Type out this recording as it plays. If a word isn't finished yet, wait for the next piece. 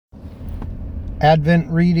Advent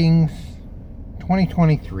Readings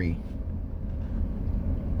 2023.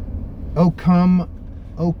 O come,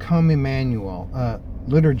 Emmanuel, a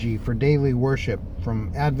liturgy for daily worship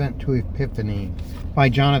from Advent to Epiphany by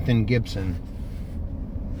Jonathan Gibson.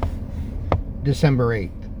 December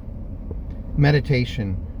 8th.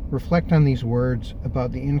 Meditation. Reflect on these words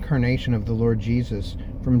about the incarnation of the Lord Jesus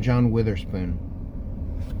from John Witherspoon.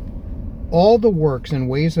 All the works and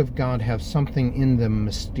ways of God have something in them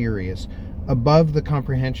mysterious, above the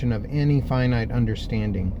comprehension of any finite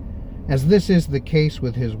understanding. As this is the case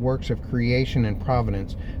with his works of creation and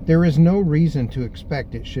providence, there is no reason to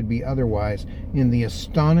expect it should be otherwise in the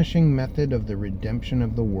astonishing method of the redemption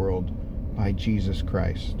of the world by Jesus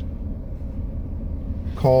Christ.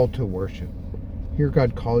 Call to worship. Hear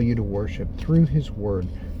God call you to worship through his word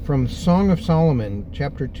from Song of Solomon,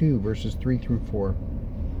 chapter 2, verses 3 through 4.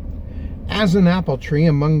 As an apple tree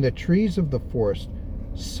among the trees of the forest,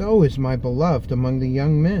 so is my beloved among the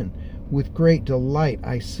young men. With great delight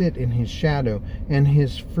I sit in his shadow, and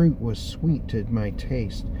his fruit was sweet to my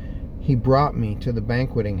taste. He brought me to the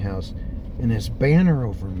banqueting house, and his banner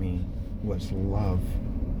over me was love.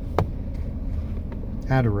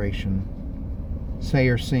 Adoration. Say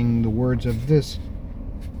or sing the words of this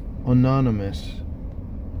anonymous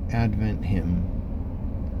Advent hymn.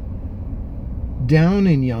 Down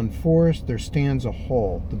in yon forest there stands a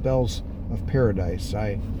hall, the bells of paradise,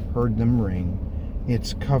 I heard them ring.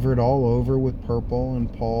 It's covered all over with purple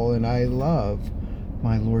and pall, and I love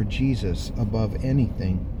my Lord Jesus above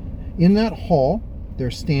anything. In that hall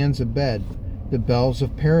there stands a bed, the bells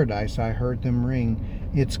of paradise, I heard them ring.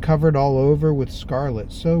 It's covered all over with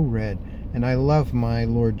scarlet so red, and I love my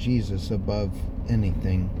Lord Jesus above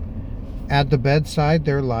anything. At the bedside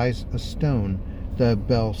there lies a stone, the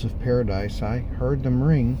bells of paradise, I heard them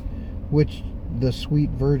ring, which the sweet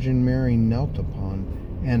Virgin Mary knelt upon,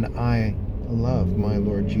 and I love my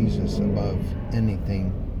Lord Jesus above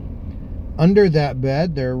anything. Under that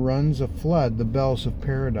bed there runs a flood, the bells of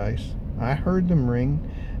paradise, I heard them ring.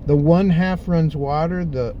 The one half runs water,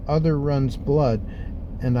 the other runs blood,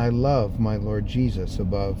 and I love my Lord Jesus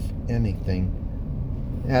above anything.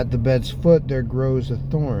 At the bed's foot there grows a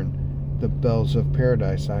thorn, the bells of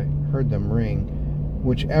paradise, I heard them ring.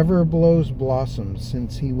 Whichever blows blossoms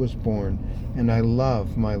since he was born, and I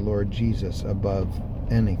love my Lord Jesus above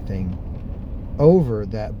anything. Over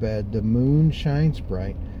that bed the moon shines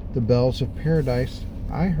bright, the bells of paradise,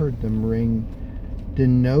 I heard them ring,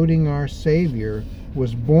 denoting our Savior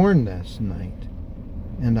was born this night,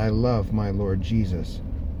 and I love my Lord Jesus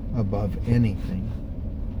above anything.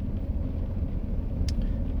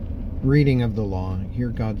 Reading of the law. Hear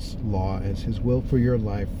God's law as his will for your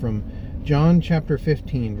life from John chapter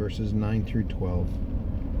 15, verses 9 through 12.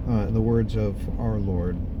 The words of our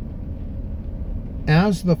Lord.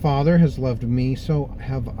 As the Father has loved me, so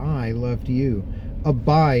have I loved you.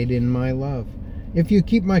 Abide in my love. If you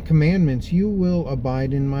keep my commandments, you will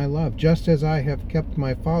abide in my love, just as I have kept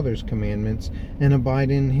my Father's commandments and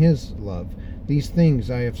abide in his love. These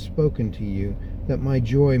things I have spoken to you, that my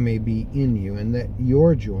joy may be in you, and that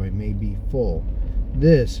your joy may be full.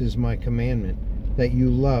 This is my commandment, that you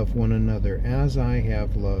love one another as I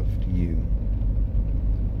have loved you.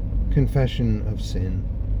 Confession of sin.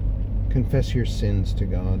 Confess your sins to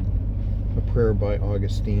God. A prayer by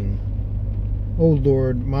Augustine. O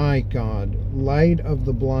Lord, my God, light of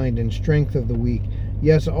the blind and strength of the weak,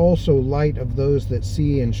 yes, also light of those that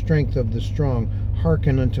see and strength of the strong,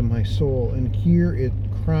 hearken unto my soul, and hear it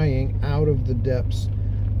crying out of the depths.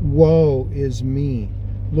 Woe is me!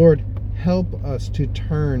 Lord, help us to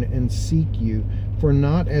turn and seek you, for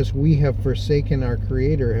not as we have forsaken our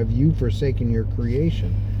Creator have you forsaken your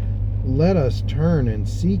creation. Let us turn and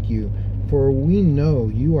seek you, for we know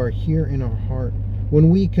you are here in our heart. When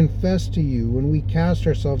we confess to you, when we cast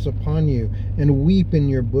ourselves upon you and weep in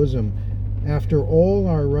your bosom, after all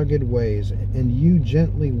our rugged ways, and you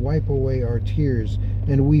gently wipe away our tears,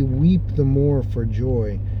 and we weep the more for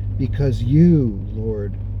joy, because you,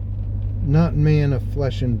 Lord, not man of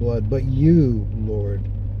flesh and blood, but you, Lord,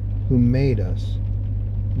 who made us,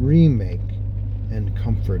 remake and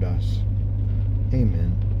comfort us.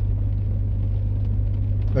 Amen.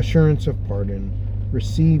 Assurance of pardon.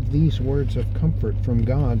 Receive these words of comfort from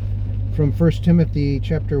God from 1 Timothy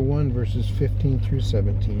chapter 1, verses 15 through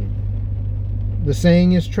 17. The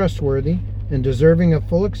saying is trustworthy and deserving of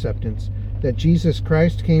full acceptance, that Jesus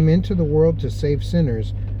Christ came into the world to save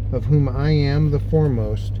sinners, of whom I am the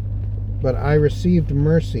foremost. But I received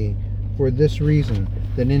mercy for this reason,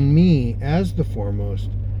 that in me, as the foremost,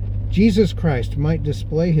 Jesus Christ might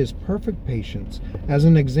display his perfect patience as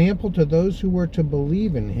an example to those who were to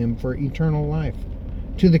believe in him for eternal life.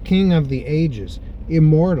 To the King of the ages,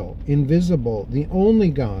 immortal, invisible, the only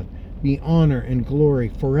God, be honor and glory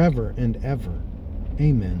forever and ever.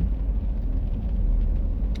 Amen.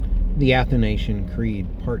 The Athanasian Creed,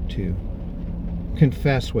 Part 2.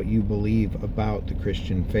 Confess what you believe about the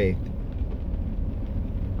Christian faith.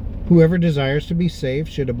 Whoever desires to be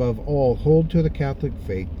saved should above all hold to the Catholic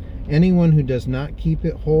faith. Anyone who does not keep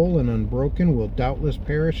it whole and unbroken will doubtless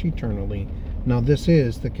perish eternally. Now this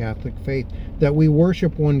is the Catholic faith, that we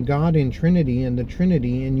worship one God in Trinity, and the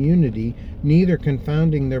Trinity in unity, neither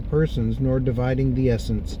confounding their persons nor dividing the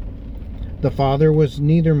essence. The Father was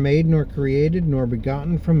neither made nor created nor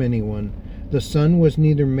begotten from anyone. The Son was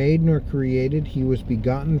neither made nor created, he was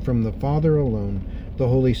begotten from the Father alone. The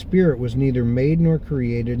Holy Spirit was neither made nor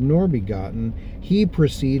created nor begotten, he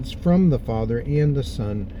proceeds from the Father and the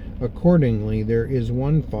Son. Accordingly, there is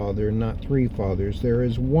one Father, not three fathers. There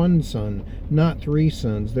is one Son, not three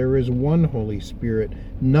sons. There is one Holy Spirit,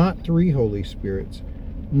 not three Holy Spirits.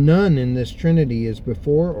 None in this Trinity is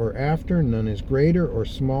before or after, none is greater or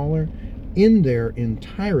smaller. In their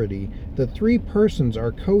entirety, the three persons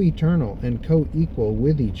are co-eternal and co-equal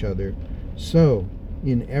with each other. So,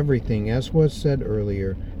 in everything, as was said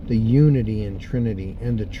earlier, the unity in Trinity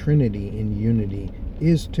and the Trinity in unity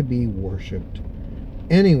is to be worshipped.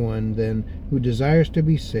 Anyone, then, who desires to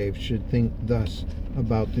be saved should think thus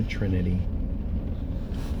about the Trinity.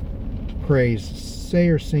 Praise, say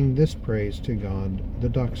or sing this praise to God, the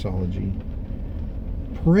doxology.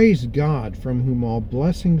 Praise God, from whom all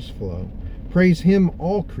blessings flow. Praise him,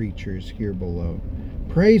 all creatures here below.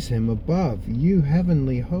 Praise him above, you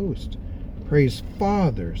heavenly host. Praise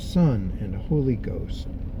Father, Son, and Holy Ghost.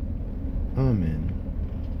 Amen.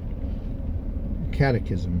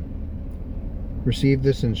 Catechism. Receive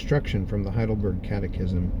this instruction from the Heidelberg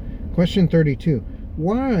Catechism. Question 32.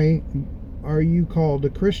 Why are you called a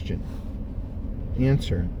Christian?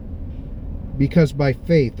 Answer. Because by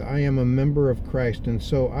faith I am a member of Christ, and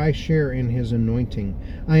so I share in his anointing.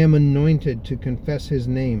 I am anointed to confess his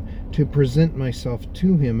name, to present myself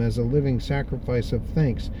to him as a living sacrifice of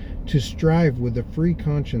thanks, to strive with a free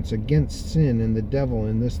conscience against sin and the devil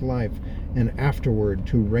in this life, and afterward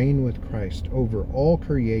to reign with Christ over all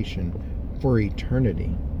creation for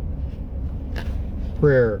eternity.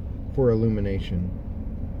 Prayer for illumination.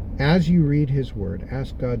 As you read his word,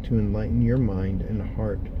 ask God to enlighten your mind and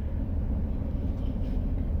heart.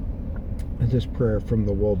 This prayer from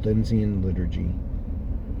the Waldensian Liturgy.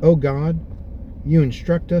 O God, you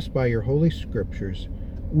instruct us by your holy scriptures.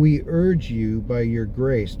 We urge you by your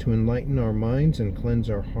grace to enlighten our minds and cleanse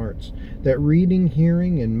our hearts, that reading,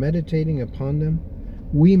 hearing, and meditating upon them,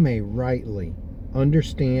 we may rightly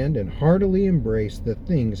understand and heartily embrace the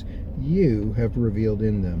things you have revealed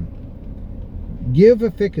in them. Give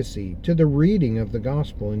efficacy to the reading of the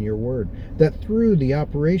gospel in your word, that through the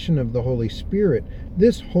operation of the Holy Spirit,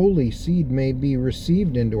 this holy seed may be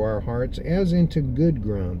received into our hearts as into good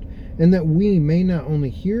ground, and that we may not only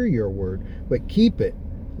hear your word, but keep it,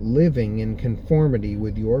 living in conformity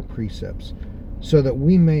with your precepts, so that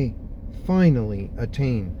we may finally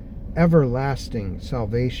attain everlasting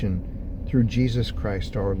salvation through Jesus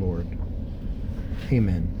Christ our Lord.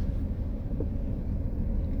 Amen.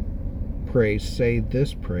 Praise, say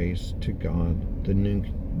this praise to God, the Nunc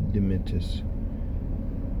Dimittis.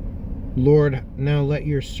 Lord, now let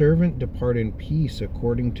your servant depart in peace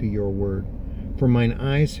according to your word. For mine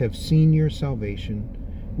eyes have seen your salvation,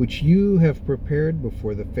 which you have prepared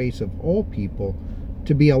before the face of all people,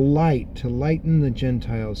 to be a light to lighten the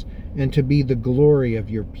Gentiles, and to be the glory of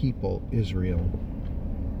your people Israel.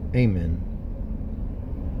 Amen.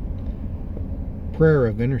 Prayer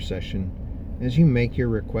of intercession. As you make your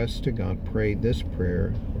requests to God, pray this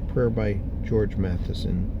prayer, a prayer by George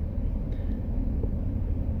Matheson.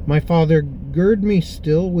 My Father, gird me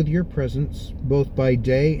still with your presence, both by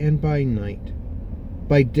day and by night.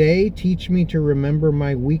 By day, teach me to remember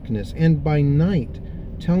my weakness, and by night,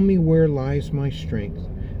 tell me where lies my strength.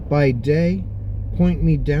 By day, point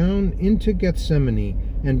me down into Gethsemane,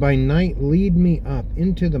 and by night, lead me up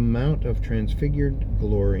into the mount of transfigured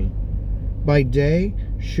glory. By day,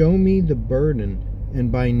 show me the burden,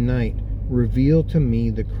 and by night, reveal to me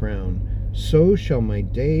the crown. So shall my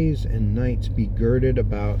days and nights be girded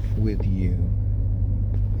about with you.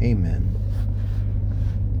 Amen.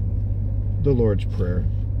 The Lord's Prayer.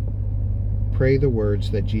 Pray the words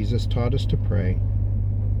that Jesus taught us to pray.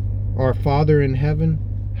 Our Father in heaven,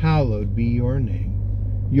 hallowed be your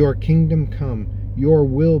name. Your kingdom come, your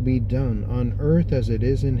will be done on earth as it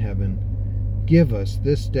is in heaven. Give us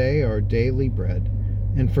this day our daily bread,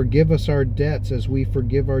 and forgive us our debts as we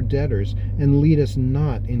forgive our debtors, and lead us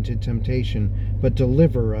not into temptation, but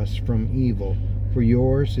deliver us from evil. For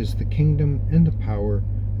yours is the kingdom and the power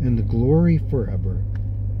and the glory forever.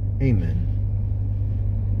 Amen.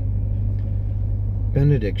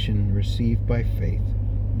 Benediction received by faith.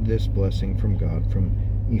 This blessing from God from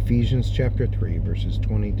Ephesians chapter 3, verses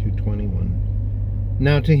 20 to 21.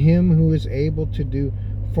 Now to him who is able to do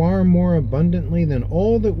far more abundantly than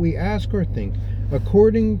all that we ask or think,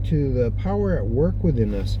 according to the power at work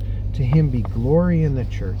within us, to him be glory in the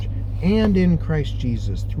church and in Christ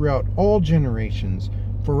Jesus throughout all generations,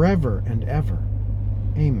 forever and ever.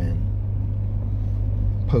 Amen.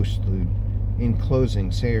 Postlude. In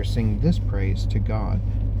closing, say or sing this praise to God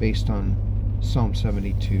based on Psalm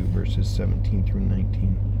 72, verses 17 through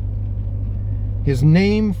 19. His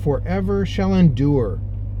name forever shall endure.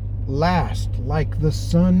 Last like the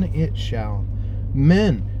sun it shall.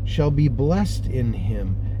 Men shall be blessed in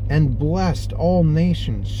him, and blessed all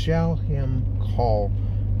nations shall him call.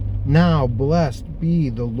 Now blessed be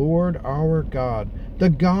the Lord our God, the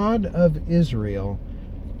God of Israel,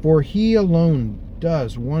 for he alone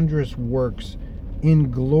does wondrous works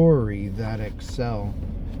in glory that excel.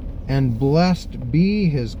 And blessed be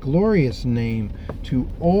his glorious name to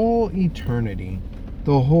all eternity.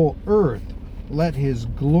 The whole earth let his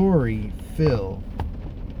glory fill.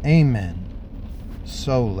 Amen.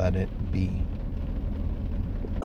 So let it be.